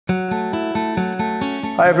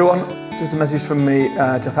Hi everyone, just a message from me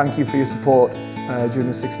to thank you for your support during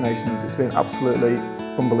the Six Nations. It's been absolutely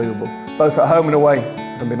unbelievable, both at home and away,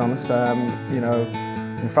 if I'm being honest. You know,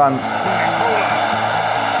 in France.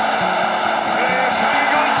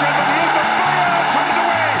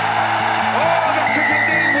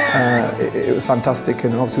 It was fantastic,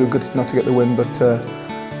 and obviously we were good not to get the win, but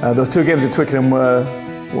those two games with Twickenham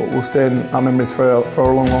will stay in our memories for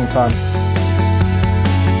a long, long time.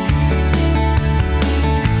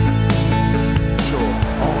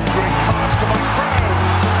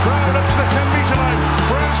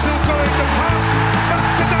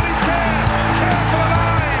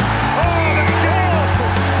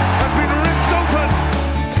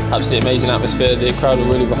 Absolutely amazing atmosphere. The crowd were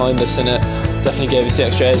really behind us, and it definitely gave us the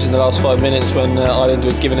extra edge in the last 5 minutes when Ireland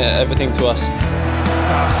were giving it everything to us.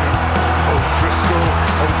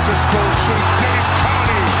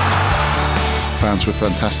 Fans were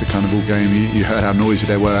fantastic kind of all game. You heard how noisy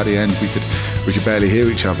they were at the end. We could barely hear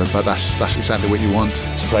each other, but that's exactly what you want.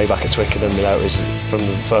 To play back at Twickenham, you know, it was from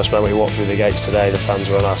the first moment we walked through the gates today. The fans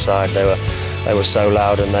were on our side. They were so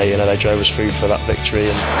loud, and they drove us through for that victory.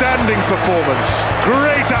 Standing performance,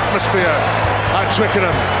 great atmosphere at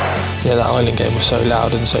Twickenham. Yeah, that Ireland game was so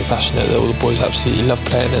loud and so passionate that all the boys absolutely loved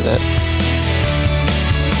playing in it.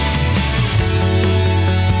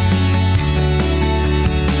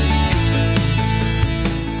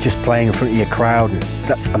 Just playing in front of your crowd,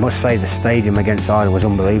 I must say the stadium against Ireland was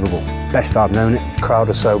unbelievable. Best I've known it. The crowd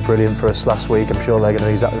was so brilliant for us last week. I'm sure they're going to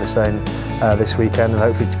do exactly the same this weekend, and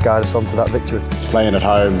hopefully guide us on to that victory. Playing at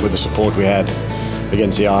home with the support we had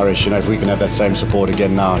against the Irish, you know, if we can have that same support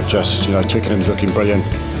again now, just, you know, Twickenham's looking brilliant.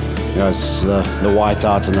 You know, it's the white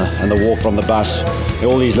out and the walk from the bus.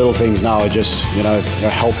 All these little things now are just, you know,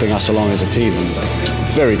 helping us along as a team. And it's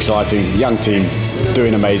very exciting, young team,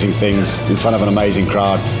 doing amazing things in front of an amazing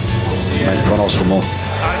crowd. Can't ask for more.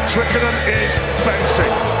 And Twickenham is bouncing.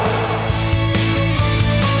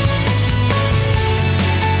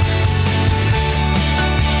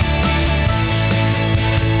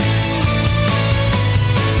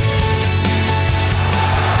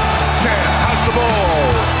 Kerr has the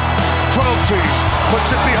ball. 12 trees,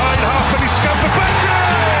 puts it behind half, and he scampered back.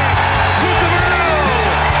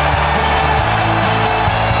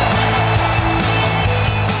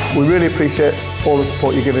 We really appreciate all the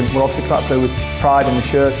support you're giving. We're obviously trying to play with pride in the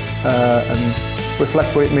shirt and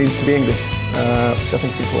reflect what it means to be English, which I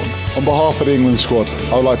think is important. On behalf of the England squad,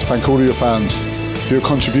 I would like to thank all of your fans for your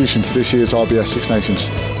contribution to this year's RBS Six Nations.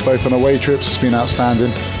 Both on away trips has been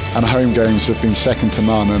outstanding, and home games have been second to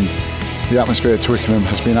none, and the atmosphere at Twickenham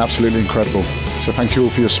has been absolutely incredible. So thank you all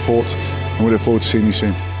for your support, and we look forward to seeing you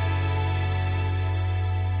soon.